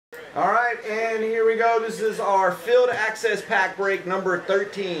Alright, and here we go. This is our field access pack break number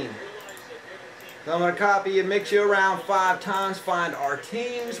 13. So I'm going to copy and mix you around 5 times. Find our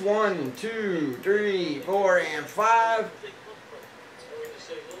teams. 1, 2, 3, 4, and 5.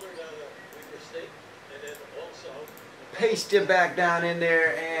 Paste it back down in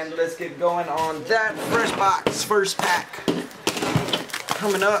there and let's get going on that. Fresh box, first pack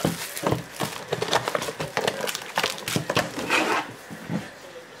coming up.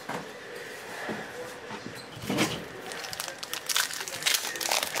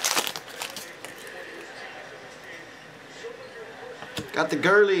 Got the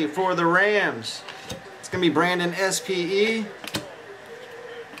Gurley for the Rams. It's going to be Brandon SPE.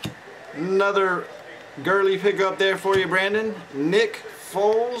 Another Gurley pickup there for you, Brandon. Nick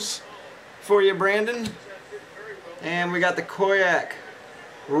Foles for you, Brandon. And we got the Koyak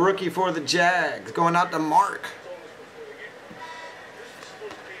rookie for the Jags going out to Mark.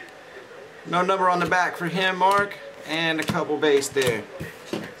 No number on the back for him, Mark. And a couple base there.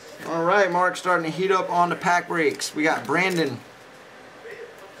 Alright, Mark starting to heat up on the pack breaks. We got Brandon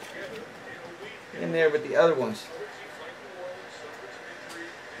in there with the other ones.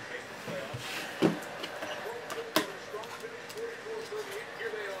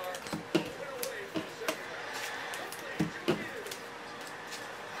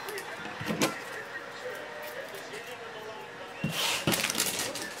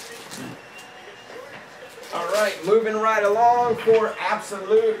 Alright, moving right along for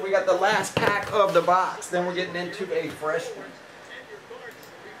Absolute. We got the last pack of the box. Then we're getting into a fresh one.